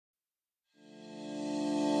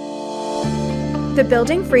The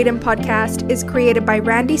Building Freedom podcast is created by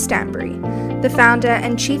Randy Stanbury, the founder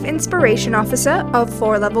and chief inspiration officer of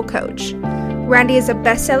 4 Level Coach. Randy is a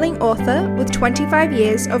best-selling author with 25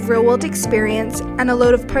 years of real-world experience and a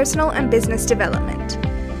load of personal and business development.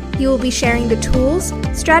 He will be sharing the tools,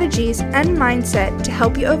 strategies, and mindset to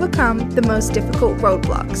help you overcome the most difficult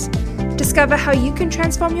roadblocks. Discover how you can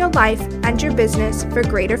transform your life and your business for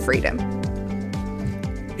greater freedom.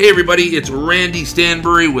 Hey everybody, it's Randy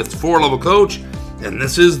Stanbury with 4 Level Coach, and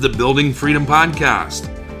this is the Building Freedom Podcast.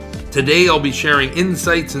 Today I'll be sharing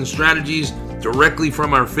insights and strategies directly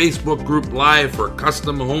from our Facebook group live for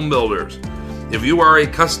custom home builders. If you are a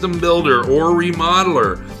custom builder or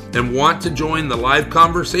remodeler and want to join the live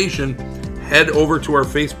conversation, head over to our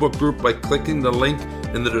Facebook group by clicking the link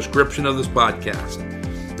in the description of this podcast.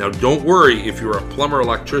 Now don't worry if you're a plumber,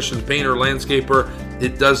 electrician, painter, landscaper.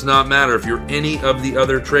 It does not matter if you're any of the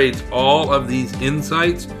other trades. All of these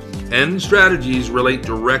insights and strategies relate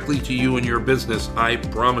directly to you and your business, I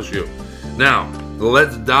promise you. Now,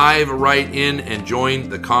 let's dive right in and join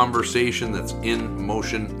the conversation that's in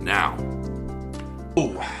motion now.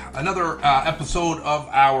 Another episode of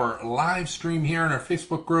our live stream here in our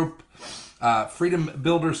Facebook group, Freedom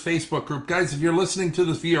Builders Facebook group. Guys, if you're listening to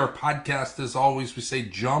this via our podcast, as always, we say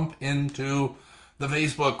jump into the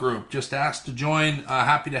Facebook group. Just ask to join.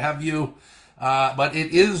 Happy to have you. But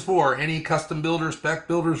it is for any custom builders, spec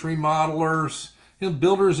builders, remodelers,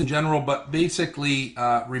 builders in general, but basically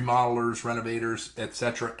remodelers, renovators,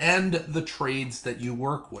 etc., and the trades that you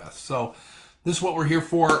work with. So this is what we're here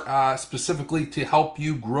for, specifically to help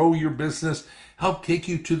you grow your business, help take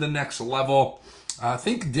you to the next level.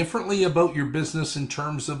 Think differently about your business in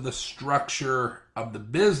terms of the structure of the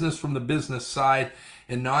business from the business side,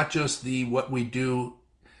 and not just what we do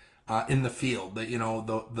in the field.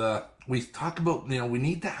 We talk about, we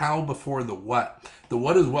need the how before the what. The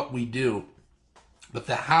what is what we do, but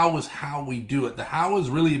the how is how we do it. The how is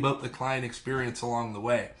really about the client experience along the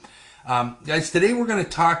way. Guys, today we're going to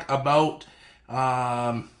talk about,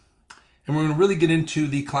 and we're going to really get into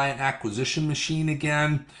the client acquisition machine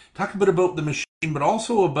again. Talk a bit about the machine, but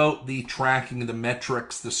also about the tracking, the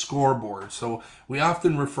metrics, the scoreboard. So we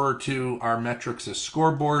often refer to our metrics as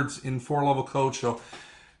scoreboards in 4 Level Coach. So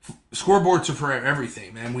scoreboards are for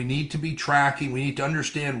everything, man. We need to be tracking. We need to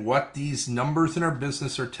understand what these numbers in our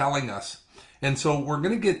business are telling us. And so we're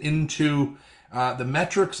going to get into the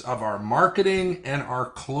metrics of our marketing and our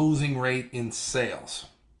closing rate in sales.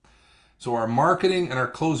 So our marketing and our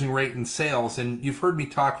closing rate in sales. And you've heard me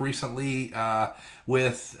talk recently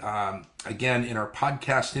with, again, in our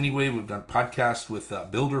podcast anyway, we've done a podcast with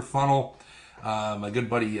Builder Funnel, my good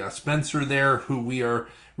buddy Spencer there, who we are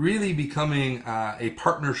really becoming a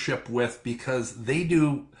partnership with, because they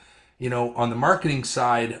do, on the marketing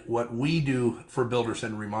side, what we do for builders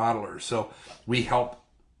and remodelers. So we help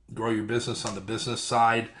grow your business on the business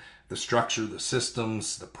side, the structure, the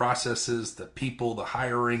systems, the processes, the people, the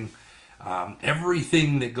hiring,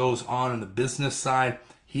 everything that goes on the business side.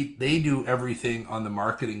 They do everything on the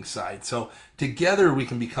marketing side. So together we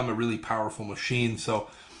can become a really powerful machine. So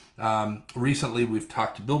recently we've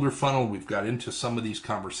talked to Builder Funnel. We've got into some of these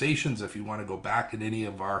conversations. If you want to go back in any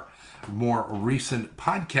of our more recent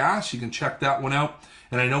podcasts, you can check that one out.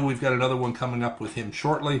 And I know we've got another one coming up with him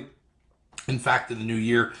shortly. In fact, in the new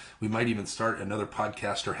year, we might even start another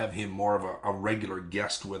podcast or have him more of a regular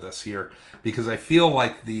guest with us here, because I feel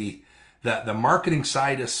like the marketing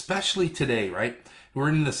side, especially today, right? We're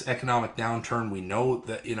in this economic downturn. We know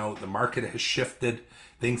that, the market has shifted.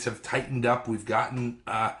 Things have tightened up. We've gotten,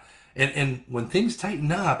 and when things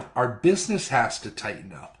tighten up, our business has to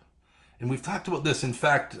tighten up. And we've talked about this. In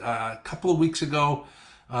fact, a couple of weeks ago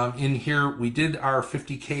in here, we did our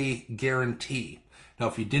 50K guarantee. Now,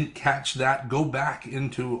 if you didn't catch that, go back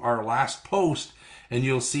into our last post and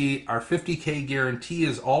you'll see our 50K guarantee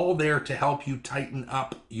is all there to help you tighten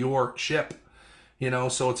up your ship.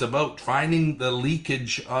 So it's about finding the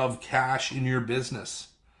leakage of cash in your business.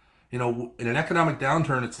 In an economic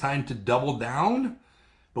downturn, it's time to double down,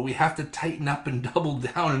 but we have to tighten up and double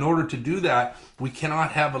down. In order to do that, we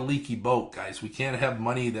cannot have a leaky boat, guys. We can't have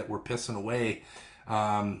money that we're pissing away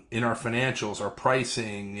in our financials, our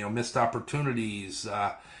pricing, missed opportunities,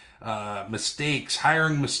 mistakes,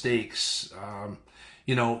 hiring mistakes.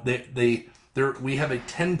 We have a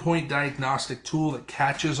 10-point diagnostic tool that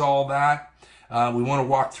catches all that. We want to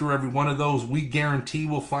walk through every one of those. We guarantee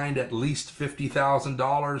we'll find at least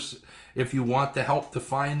 $50,000 if you want the help to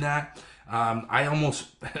find that.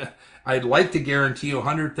 I'd like to guarantee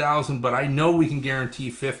 100,000, but I know we can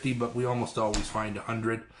guarantee 50, but we almost always find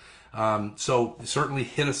 100. So certainly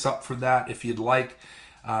hit us up for that if you'd like.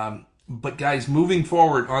 But guys, moving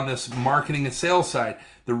forward on this marketing and sales side,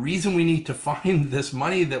 the reason we need to find this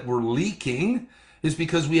money that we're leaking is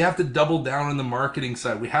because we have to double down on the marketing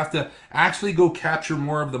side. We have to actually go capture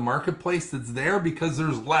more of the marketplace that's there because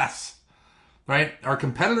there's less, right? Our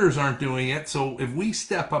competitors aren't doing it. So if we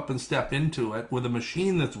step up and step into it with a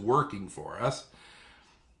machine that's working for us,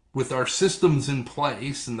 with our systems in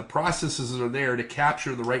place and the processes are there to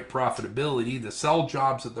capture the right profitability, to sell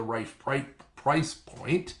jobs at the right price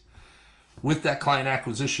point, with that client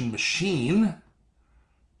acquisition machine,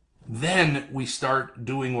 then we start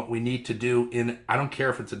doing what we need to do in, I don't care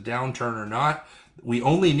if it's a downturn or not, we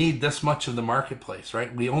only need this much of the marketplace,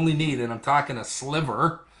 right? We only need, and I'm talking a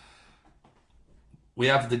sliver, we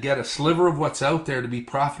have to get a sliver of what's out there to be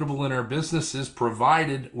profitable in our businesses,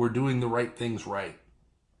 provided we're doing the right things right.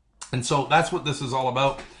 And so that's what this is all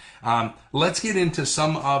about. Let's get into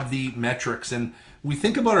some of the metrics. And we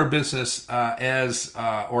think about our business as,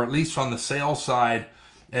 or at least on the sales side,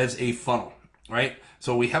 as a funnel, right?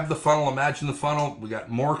 So we have the funnel. Imagine the funnel. We got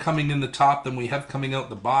more coming in the top than we have coming out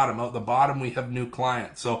the bottom. Out the bottom, we have new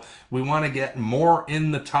clients. So we want to get more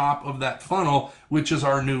in the top of that funnel, which is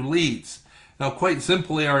our new leads. Now, quite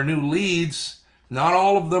simply, our new leads, not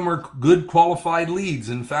all of them are good qualified leads.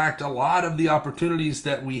 In fact, a lot of the opportunities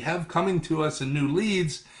that we have coming to us in new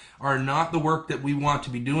leads are not the work that we want to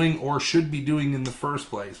be doing or should be doing in the first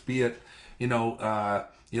place. Be it,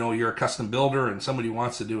 you're a custom builder and somebody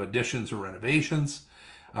wants to do additions or renovations.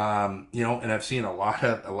 And I've seen a lot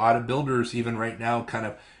of builders even right now kind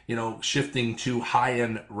of, shifting to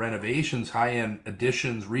high-end renovations, high-end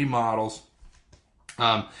additions, remodels.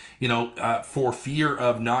 For fear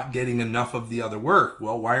of not getting enough of the other work.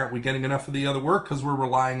 Well, why aren't we getting enough of the other work? Because we're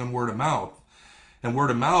relying on word of mouth. And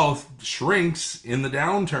word of mouth shrinks in the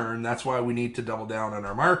downturn. That's why we need to double down on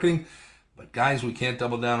our marketing. But guys, we can't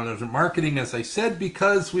double down on our marketing, as I said,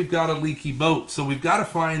 because we've got a leaky boat. So we've got to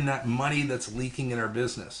find that money that's leaking in our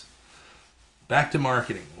business. Back to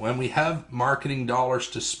marketing. When we have marketing dollars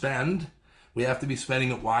to spend, we have to be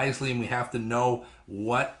spending it wisely, and we have to know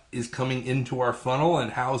what is coming into our funnel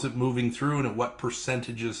and how is it moving through and at what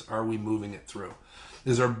percentages are we moving it through.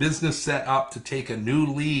 Is our business set up to take a new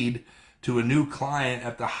lead to a new client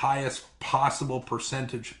at the highest possible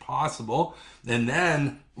percentage possible, and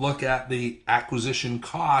then look at the acquisition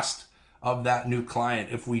cost of that new client?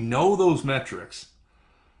 If we know those metrics,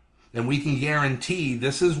 and we can guarantee,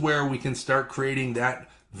 this is where we can start creating that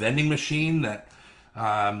vending machine that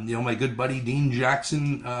my good buddy Dean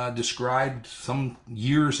Jackson described some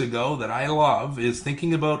years ago that I love, is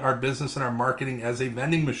thinking about our business and our marketing as a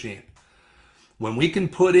vending machine. When we can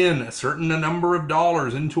put in a certain number of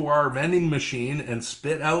dollars into our vending machine and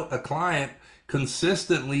spit out a client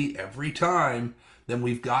consistently every time, then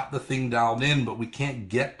we've got the thing dialed in. But we can't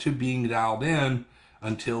get to being dialed in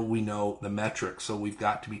until we know the metrics. So we've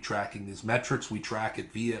got to be tracking these metrics. We track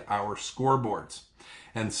it via our scoreboards.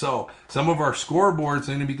 And so some of our scoreboards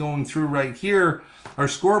I'm going to be going through right here. Our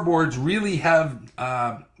scoreboards really have,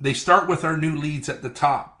 they start with our new leads at the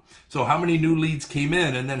top. So how many new leads came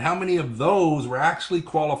in, and then how many of those were actually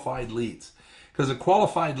qualified leads? Because a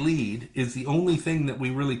qualified lead is the only thing that we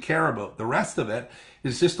really care about. The rest of it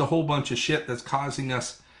is just a whole bunch of shit that's causing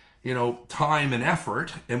us, time and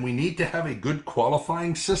effort, and we need to have a good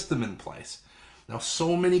qualifying system in place. Now,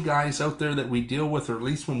 so many guys out there that we deal with, or at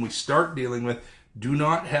least when we start dealing with, do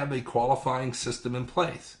not have a qualifying system in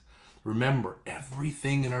place. Remember,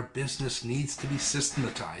 everything in our business needs to be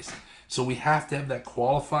systematized. So we have to have that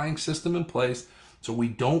qualifying system in place so we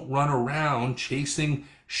don't run around chasing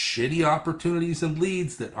shitty opportunities and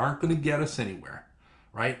leads that aren't going to get us anywhere,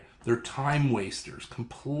 right? They're time wasters,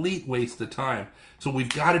 complete waste of time. So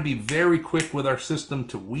we've got to be very quick with our system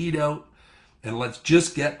to weed out, and let's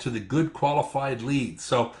just get to the good qualified leads.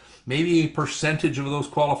 So maybe a percentage of those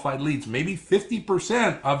qualified leads, maybe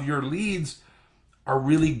 50% of your leads are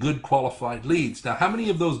really good qualified leads. Now, how many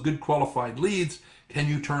of those good qualified leads can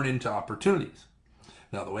you turn into opportunities?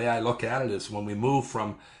 Now, the way I look at it is when we move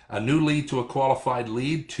from a new lead to a qualified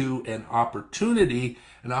lead to an opportunity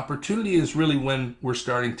is really when we're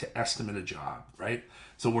starting to estimate a job, right?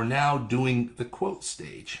 So we're now doing the quote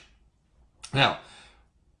stage. Now,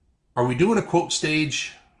 are we doing a quote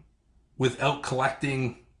stage without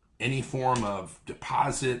collecting any form of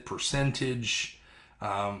deposit, percentage?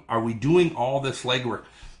 Are we doing all this legwork?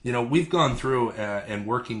 We've gone through and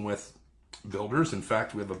working with builders. In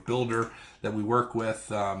fact, we have a builder that we work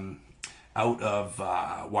with out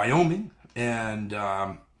of Wyoming, and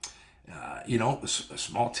a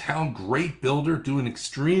small town, great builder, doing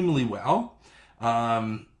extremely well.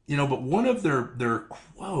 But one of their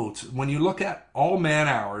quotes, when you look at all man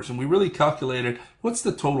hours, and we really calculated what's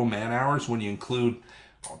the total man hours when you include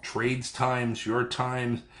all trades times, your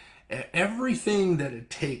times, everything that it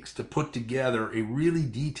takes to put together a really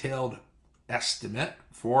detailed estimate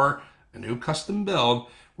for a new custom build,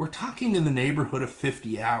 we're talking in the neighborhood of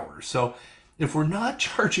 50 hours. So if we're not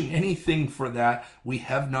charging anything for that, we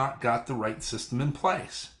have not got the right system in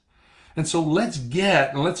place. And so let's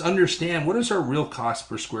understand what is our real cost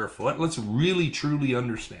per square foot. Let's really truly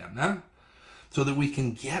understand that so that we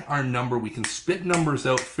can get our number. We can spit numbers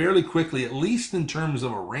out fairly quickly, at least in terms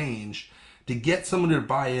of a range, to get someone to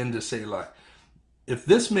buy in to say, look, if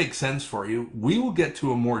this makes sense for you, we will get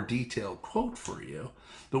to a more detailed quote for you,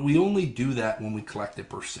 but we only do that when we collect a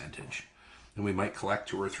percentage. And we might collect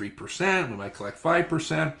 2 or 3%, we might collect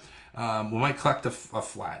 5%, we might collect a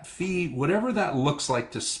flat fee, whatever that looks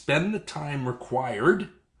like, to spend the time required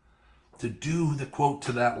to do the quote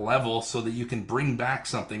to that level so that you can bring back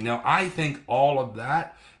something. Now, I think all of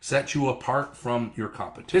that sets you apart from your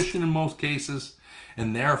competition in most cases,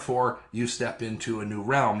 and therefore you step into a new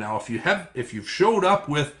realm. Now, if you've showed up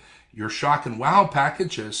with your shock and wow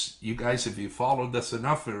packages, you guys, if you've followed this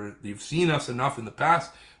enough or you've seen us enough in the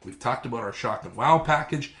past, we've talked about our shock and wow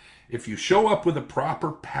package. If you show up with a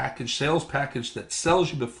proper package, sales package that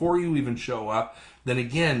sells you before you even show up, then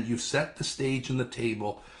again, you've set the stage and the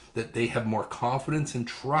table that they have more confidence and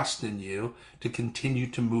trust in you to continue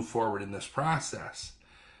to move forward in this process.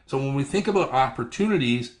 So when we think about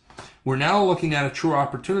opportunities, we're now looking at a true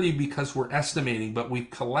opportunity because we're estimating, but we've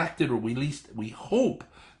collected, or we hope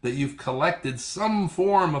that you've collected some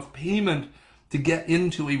form of payment to get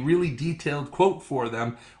into a really detailed quote for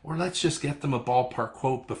them, or let's just get them a ballpark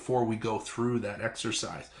quote before we go through that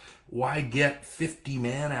exercise. Why get 50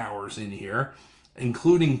 man hours in here,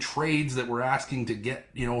 including trades that we're asking to get,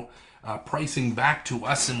 pricing back to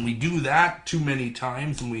us, and we do that too many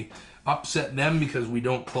times, and we upset them because we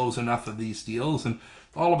don't close enough of these deals, and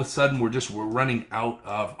all of a sudden we're running out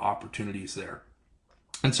of opportunities there.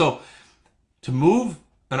 And so to move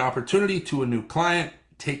an opportunity to a new client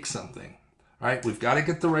takes something. Right? We've got to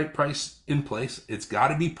get the right price in place. It's got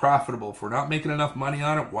to be profitable. If we're not making enough money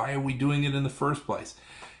on it, why are we doing it in the first place?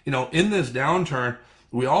 In this downturn,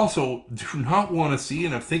 we also do not want to see,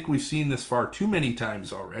 and I think we've seen this far too many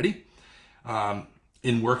times already,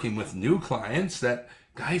 in working with new clients, that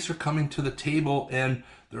guys are coming to the table and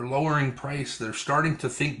they're lowering price. They're starting to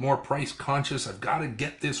think more price conscious. I've got to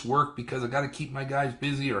get this work because I've got to keep my guys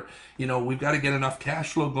busy, or, we've got to get enough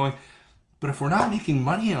cash flow going. But if we're not making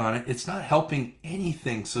money on it, it's not helping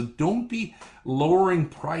anything. So don't be lowering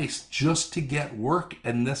price just to get work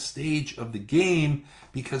in this stage of the game,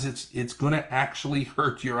 because it's going to actually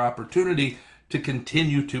hurt your opportunity to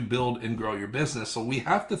continue to build and grow your business. So we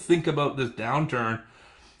have to think about this downturn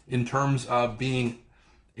in terms of being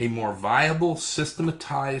a more viable,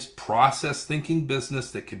 systematized, process thinking business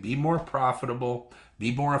that can be more profitable,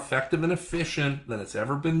 be more effective and efficient than it's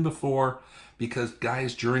ever been before. Because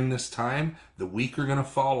guys, during this time, the weak are going to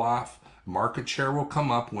fall off, market share will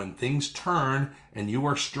come up. When things turn and you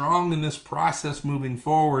are strong in this process moving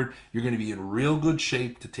forward, you're going to be in real good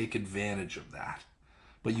shape to take advantage of that.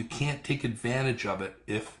 But you can't take advantage of it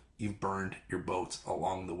if you've burned your boats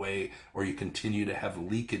along the way, or you continue to have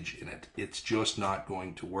leakage in it. It's just not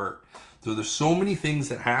going to work. So there's so many things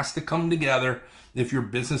that has to come together if your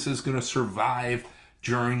business is going to survive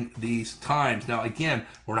during these times. Now, again,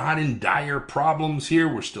 we're not in dire problems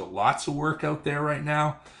here. We're still lots of work out there right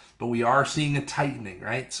now, but we are seeing a tightening,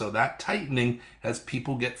 right? So that tightening has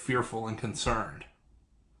people get fearful and concerned,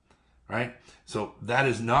 right? So that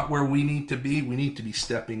is not where we need to be. We need to be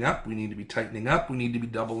stepping up. We need to be tightening up. We need to be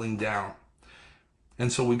doubling down.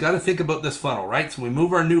 And so we've got to think about this funnel, right? So we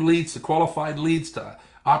move our new leads to qualified leads to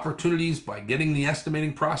opportunities by getting the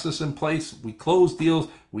estimating process in place. We close deals.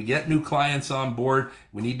 We get new clients on board.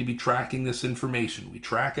 We need to be tracking this information. We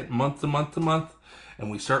track it month to month to month,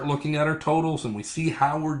 and we start looking at our totals and we see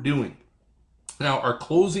how we're doing. Now, our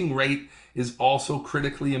closing rate is also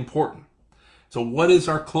critically important. So what is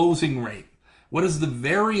our closing rate? What is the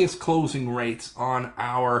various closing rates on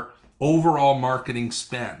our overall marketing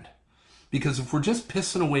spend? Because if we're just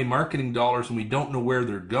pissing away marketing dollars and we don't know where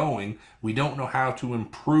they're going, we don't know how to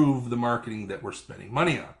improve the marketing that we're spending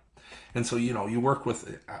money on. And so, you work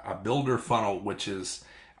with a builder funnel, which is,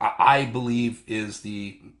 I believe, is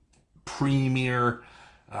the premier,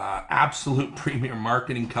 absolute premier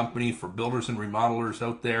marketing company for builders and remodelers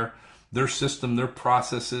out there. Their system, their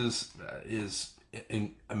processes is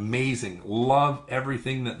amazing. Love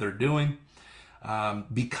everything that they're doing.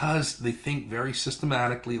 Because they think very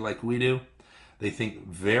systematically like we do. They think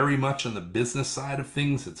very much on the business side of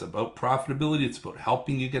things. It's about profitability. It's about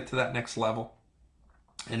helping you get to that next level.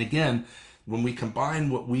 And again, when we combine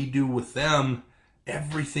what we do with them,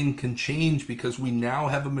 everything can change because we now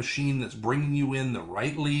have a machine that's bringing you in the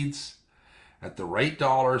right leads at the right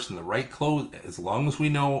dollars and the right close, as long as we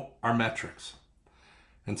know our metrics.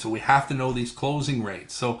 And so we have to know these closing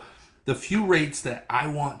rates. So the few rates that I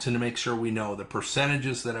want to make sure we know, the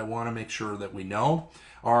percentages that I want to make sure that we know,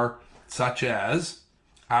 are such as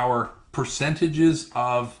our percentages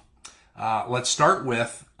of, let's start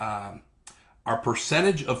with our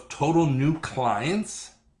percentage of total new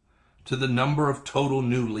clients to the number of total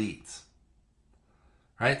new leads.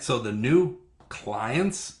 Right? So the new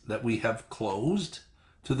clients that we have closed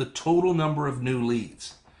to the total number of new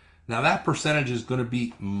leads. Now that percentage is going to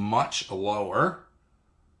be much lower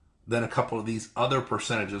than a couple of these other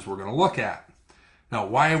percentages we're going to look at. Now,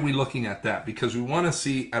 why are we looking at that? Because we want to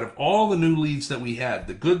see, out of all the new leads that we had,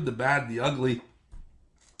 the good, the bad, the ugly,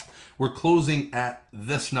 we're closing at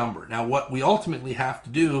this number. Now, what we ultimately have to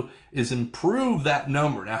do is improve that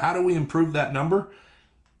number. Now, how do we improve that number?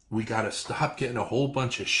 We got to stop getting a whole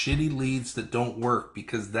bunch of shitty leads that don't work,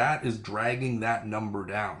 because that is dragging that number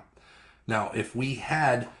down. Now, if we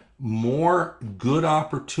had more good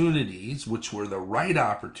opportunities, which were the right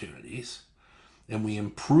opportunities, and we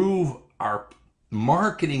improve our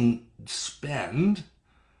marketing spend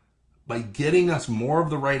by getting us more of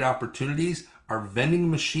the right opportunities, our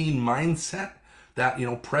vending machine mindset,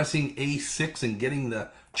 that, pressing A6 and getting the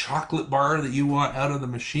chocolate bar that you want out of the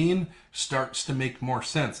machine starts to make more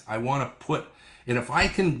sense. I want to put, and if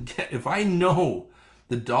I know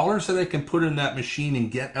the dollars that I can put in that machine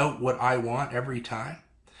and get out what I want every time,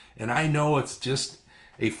 and I know it's just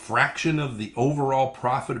a fraction of the overall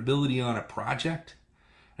profitability on a project,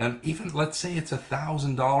 and even let's say it's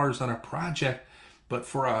 $1,000 on a project, but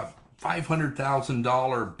for a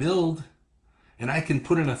 $500,000 build, and I can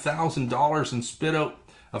put in $1,000 and spit out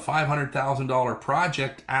a $500,000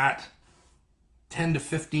 project at 10 to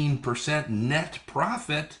 15% net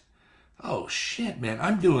profit. Oh shit, man,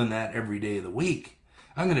 I'm doing that every day of the week.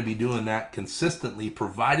 I'm going to be doing that consistently,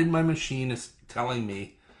 provided my machine is telling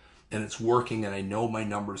me and it's working and I know my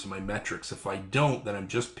numbers and my metrics. If I don't, then I'm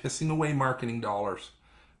just pissing away marketing dollars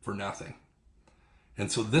for nothing.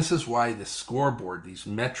 And so this is why the scoreboard, these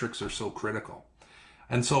metrics, are so critical.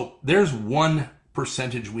 And so there's one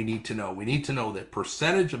percentage we need to know. We need to know the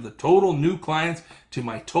percentage of the total new clients to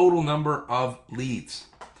my total number of leads.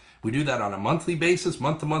 We do that on a monthly basis,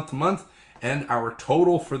 month to month to month, and our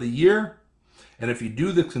total for the year. And if you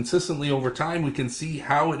do this consistently over time, we can see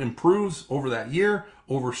how it improves over that year,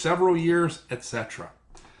 over several years, etc.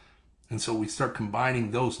 And so we start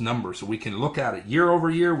combining those numbers. So we can look at it year over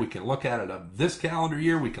year. We can look at it of this calendar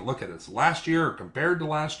year. We can look at it last year or compared to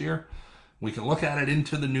last year. We can look at it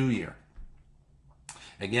into the new year.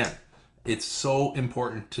 Again, it's so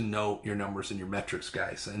important to know your numbers and your metrics,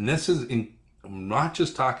 guys. And this is I'm not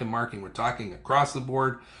just talking marketing. We're talking across the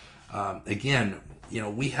board. Again,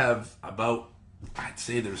 we have about, I'd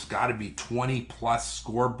say there's got to be 20 plus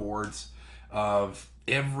scoreboards of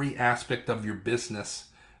every aspect of your business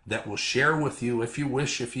that we'll share with you if you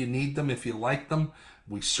wish, if you need them, if you like them.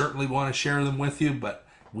 We certainly want to share them with you, but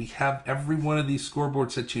we have every one of these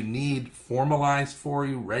scoreboards that you need formalized for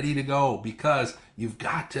you, ready to go, because you've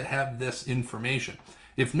got to have this information.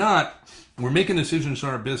 If not, we're making decisions in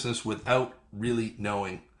our business without really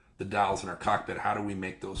knowing the dials in our cockpit. How do we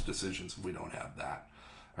make those decisions if we don't have that?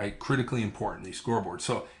 Right? Critically important, these scoreboards.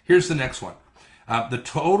 So here's the next one.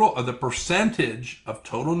 The percentage of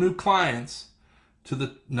total new clients to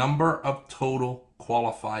the number of total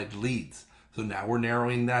qualified leads. So now we're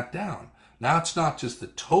narrowing that down. Now it's not just the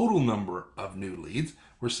total number of new leads.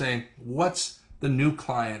 We're saying, what's the new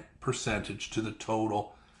client percentage to the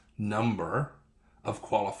total number of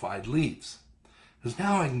qualified leads? Because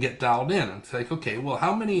now I can get dialed in and say, okay, well,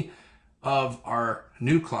 how many of our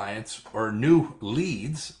new clients or new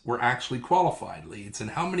leads were actually qualified leads?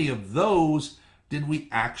 And how many of those did we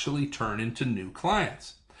actually turn into new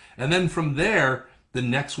clients? And then from there, the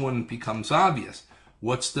next one becomes obvious.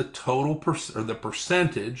 What's the total or the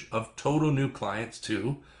percentage of total new clients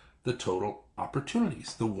to the total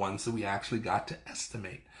opportunities? The ones that we actually got to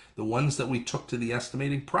estimate, the ones that we took to the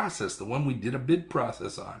estimating process, the one we did a bid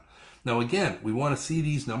process on. Now, again, we want to see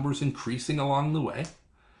these numbers increasing along the way.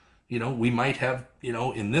 We might have,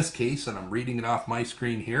 in this case, and I'm reading it off my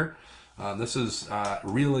screen here, this is a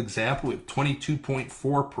real example. We have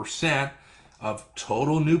 22.4% of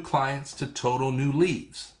total new clients to total new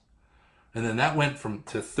leads. And then that went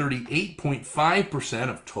to 38.5%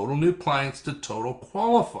 of total new clients to total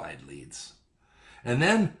qualified leads. And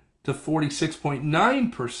then to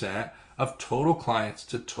 46.9% of total clients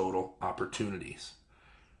to total opportunities.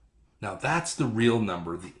 Now that's the real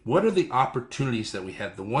number. What are the opportunities that we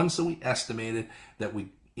had? The ones that we estimated that we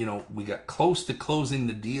got close to closing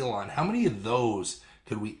the deal on. How many of those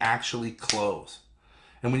could we actually close?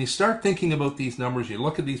 And when you start thinking about these numbers, you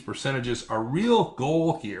look at these percentages, our real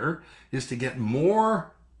goal here is to get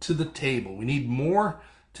more to the table. We need more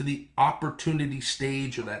to the opportunity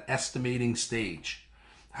stage or that estimating stage.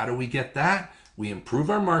 How do we get that? We improve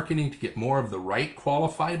our marketing to get more of the right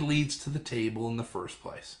qualified leads to the table in the first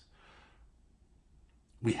place.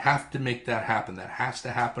 We have to make that happen. That has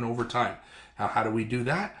to happen over time. Now, how do we do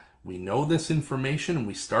that? We know this information and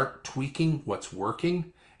we start tweaking what's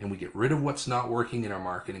working and we get rid of what's not working in our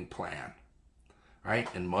marketing plan. Right?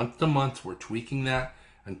 And month to month, we're tweaking that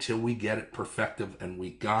until we get it perfected and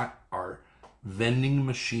we got our vending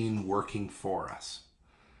machine working for us.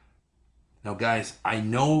 Now, guys, I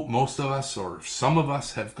know most of us or some of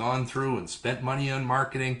us have gone through and spent money on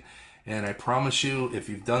marketing. And I promise you, if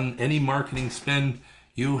you've done any marketing spend,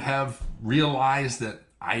 you have realized that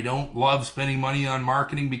I don't love spending money on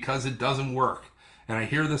marketing because it doesn't work. And I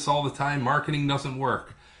hear this all the time, marketing doesn't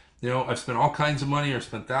work. I've spent all kinds of money or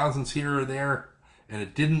spent thousands here or there and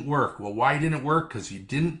it didn't work. Well, why didn't it work? Because you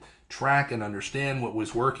didn't track and understand what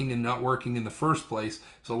was working and not working in the first place.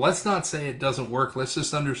 So let's not say it doesn't work. Let's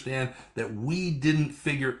just understand that we didn't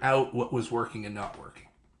figure out what was working and not working.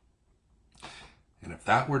 And if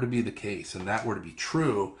that were to be the case and that were to be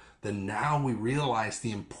true, then now we realize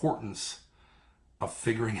the importance of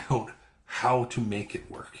figuring out how to make it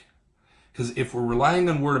work. Because if we're relying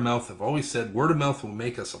on word of mouth, I've always said word of mouth will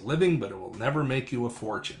make us a living, but it will never make you a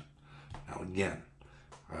fortune. Now again,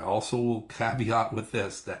 I also will caveat with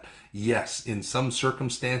this, that yes, in some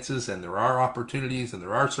circumstances, and there are opportunities and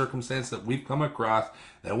there are circumstances that we've come across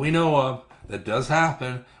that we know of, that does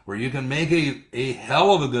happen, where you can make a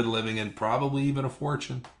hell of a good living and probably even a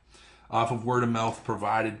fortune off of word of mouth,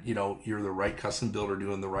 provided, you're the right custom builder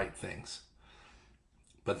doing the right things.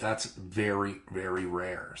 But that's very, very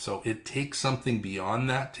rare. So it takes something beyond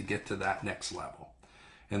that to get to that next level.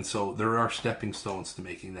 And so there are stepping stones to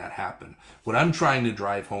making that happen. What I'm trying to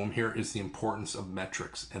drive home here is the importance of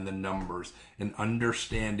metrics and the numbers and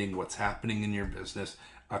understanding what's happening in your business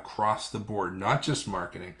across the board, not just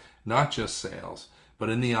marketing, not just sales, but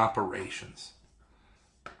in the operations,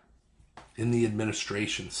 in the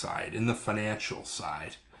administration side, in the financial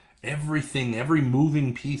side, everything, every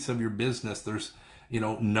moving piece of your business, there's,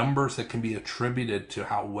 numbers that can be attributed to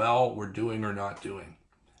how well we're doing or not doing.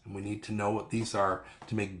 And we need to know what these are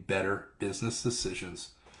to make better business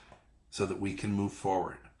decisions so that we can move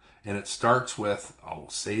forward. And it starts with, I'll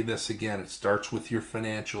say this again, it starts with your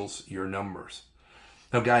financials, your numbers.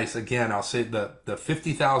 Now, guys, again, I'll say the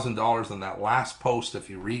 $50,000 on that last post, if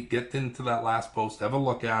you get into that last post, have a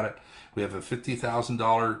look at it. We have a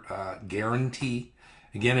 $50,000 guarantee.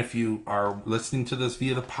 Again, if you are listening to this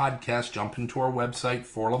via the podcast, jump into our website,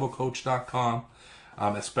 fourlevelcoach.com.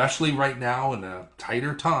 Especially right now in a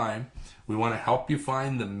tighter time, we want to help you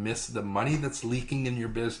find the money that's leaking in your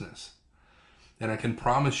business. And I can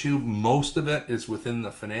promise you most of it is within the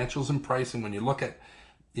financials and pricing. When you look at,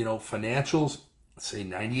 financials, say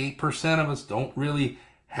 98% of us don't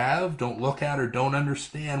look at or don't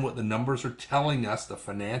understand what the numbers are telling us, the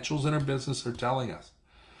financials in our business are telling us.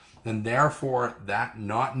 And therefore, that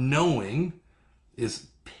not knowing is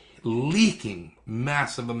leaking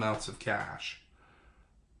massive amounts of cash,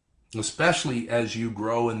 especially as you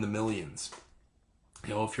grow in the millions.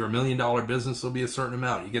 If you're $1 million business, it'll be a certain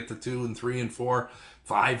amount. You get to 2 and 3 and 4,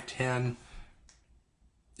 5, 10.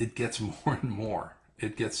 It gets more and more.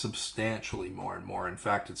 It gets substantially more and more. In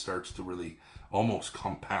fact, it starts to really almost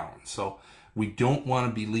compound. So we don't want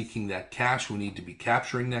to be leaking that cash. We need to be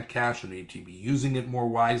capturing that cash. We need to be using it more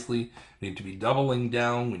wisely. We need to be doubling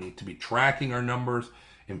down. We need to be tracking our numbers,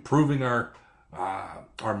 improving our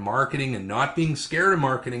marketing, and not being scared of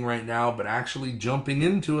marketing right now, but actually jumping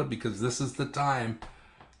into it, because this is the time,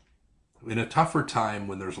 in a tougher time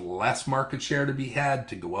when there's less market share to be had,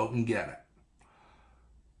 to go out and get it.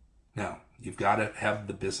 Now, you've got to have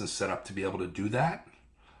the business set up to be able to do that.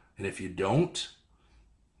 And if you don't,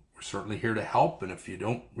 we're certainly here to help. And if you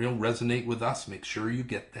don't resonate with us, make sure you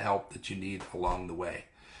get the help that you need along the way.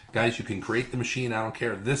 Guys, you can create the machine. I don't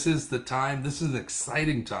care. This is the time. This is an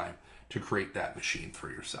exciting time to create that machine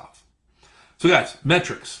for yourself. So guys,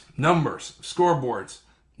 metrics, numbers, scoreboards.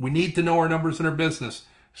 We need to know our numbers in our business.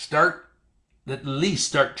 At least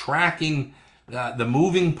start tracking the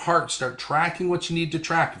moving parts. Start tracking what you need to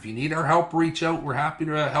track. If you need our help, reach out. We're happy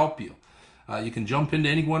to help you. You can jump into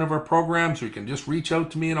any one of our programs, or you can just reach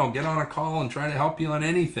out to me and I'll get on a call and try to help you on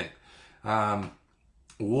anything.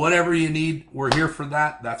 Whatever you need, we're here for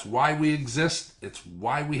that. That's why we exist. It's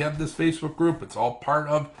why we have this Facebook group. It's all part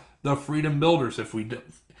of the Freedom Builders. If we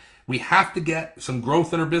have to get some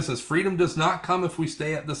growth in our business. Freedom does not come if we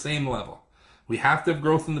stay at the same level. We have to have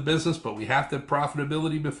growth in the business, but we have to have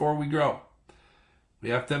profitability before we grow. We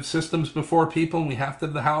have to have systems before people, and we have to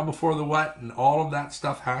have the how before the what, and all of that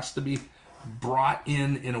stuff has to be brought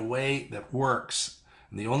in a way that works.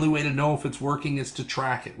 And the only way to know if it's working is to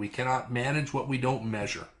track it. We cannot manage what we don't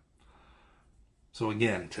measure. So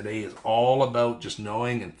again, today is all about just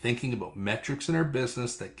knowing and thinking about metrics in our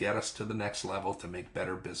business that get us to the next level to make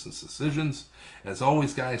better business decisions. As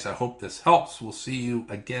always, guys, I hope this helps. We'll see you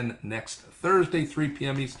again next Thursday, 3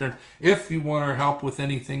 p.m. Eastern. If you want our help with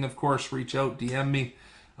anything, of course, reach out, DM me.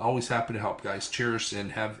 Always happy to help, guys. Cheers,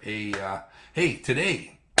 and have a... hey,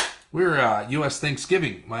 today... we're U.S.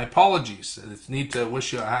 Thanksgiving. My apologies. I need to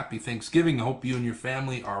wish you a happy Thanksgiving. I hope you and your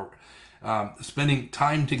family are spending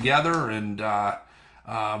time together and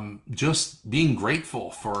just being grateful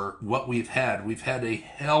for what we've had. We've had a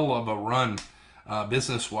hell of a run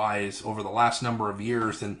business-wise over the last number of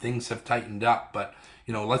years, and things have tightened up. But,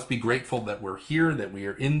 you know, let's be grateful that we're here, that we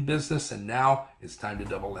are in business, and now it's time to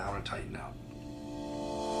double down and tighten up.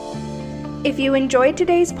 If you enjoyed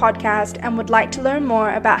today's podcast and would like to learn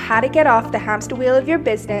more about how to get off the hamster wheel of your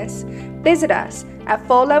business, visit us at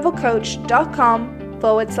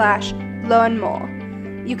 4levelcoach.com/learn more.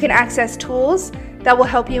 You can access tools that will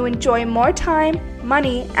help you enjoy more time,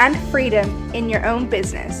 money, and freedom in your own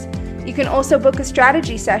business. You can also book a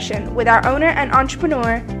strategy session with our owner and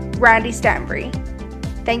entrepreneur, Randy Stanbury.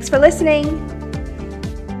 Thanks for listening.